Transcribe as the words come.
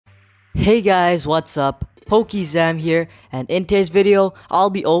Hey guys, what's up? Pokezam here, and in today's video, I'll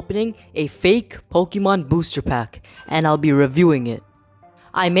be opening a fake Pokemon booster pack, and I'll be reviewing it.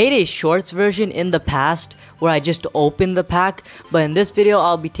 I made a shorts version in the past where I just opened the pack, but in this video,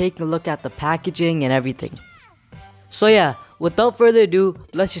 I'll be taking a look at the packaging and everything. So yeah, without further ado,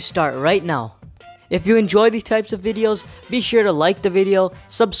 let's just start right now. If you enjoy these types of videos, be sure to like the video,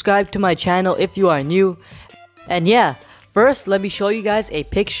 subscribe to my channel if you are new, and yeah, first, let me show you guys a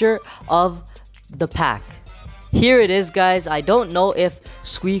picture of the pack. Here it is, guys. I don't know if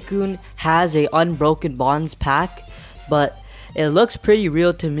Suicune has a Unbroken Bonds pack, but it looks pretty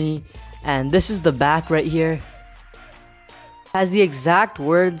real to me. And this is the back right here. Has the exact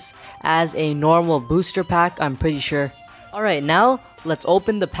words as a normal booster pack, I'm pretty sure. Alright, now let's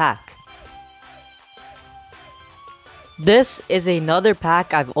open the pack. This is another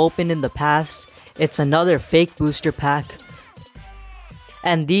pack I've opened in the past. It's another fake booster pack.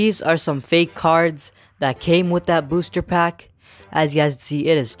 And these are some fake cards that came with that booster pack. As you guys see,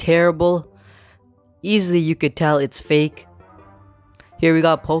 it is terrible. Easily you could tell it's fake. Here we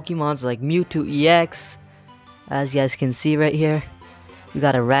got Pokemons like Mewtwo EX. As you guys can see right here. We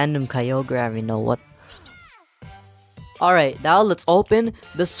got a random Kyogre, I don't even know what. Alright, now let's open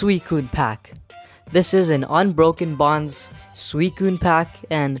the Suicune pack. This is an Unbroken Bonds Suicune pack,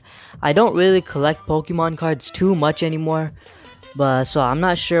 and I don't really collect Pokemon cards too much anymore, but so I'm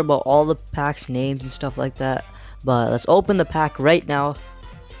not sure about all the packs names and stuff like that. But let's open the pack right now.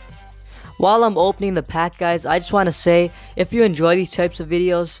 While I'm opening the pack, guys, I just want to say, if you enjoy these types of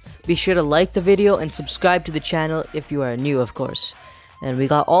videos, be sure to like the video and subscribe to the channel if you are new, of course. And we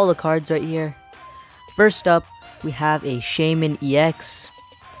got all the cards right here. First up, we have a Shaman EX.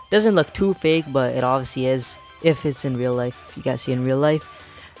 Doesn't look too fake, but it obviously is if it's in real life. You guys see in real life.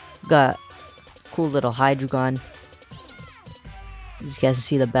 Got cool little Hydreigon. You guys can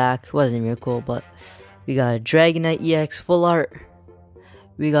see the back. Wasn't real cool, but we got a Dragonite EX full art.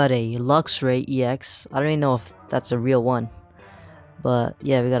 We got a Luxray EX. I don't even know if that's a real one, but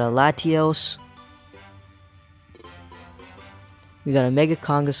yeah, we got a Latios. We got a Mega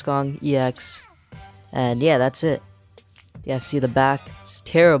Kangaskhan EX, and yeah, that's it. Yeah, see the back. It's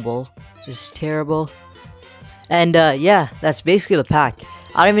terrible. Just terrible. And yeah, that's basically the pack.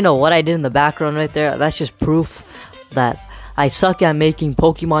 I don't even know what I did in the background right there. That's just proof that I suck at making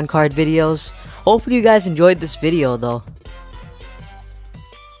Pokemon card videos. Hopefully you guys enjoyed this video though.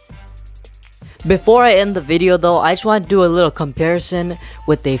 Before I end the video though, I just want to do a little comparison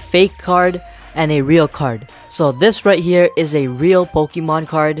with a fake card and a real card. So this right here is a real Pokemon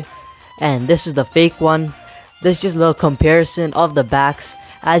card, and this is the fake one. This is just a little comparison of the backs.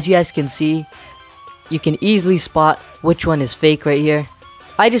 As you guys can see, you can easily spot which one is fake right here.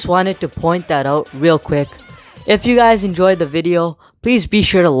 I just wanted to point that out real quick. If you guys enjoyed the video, please be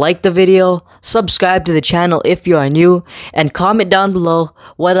sure to like the video, subscribe to the channel if you are new, and comment down below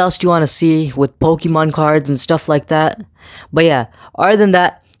what else do you want to see with Pokemon cards and stuff like that. But yeah, other than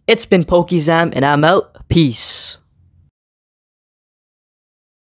that, it's been Pokezam and I'm out. Peace.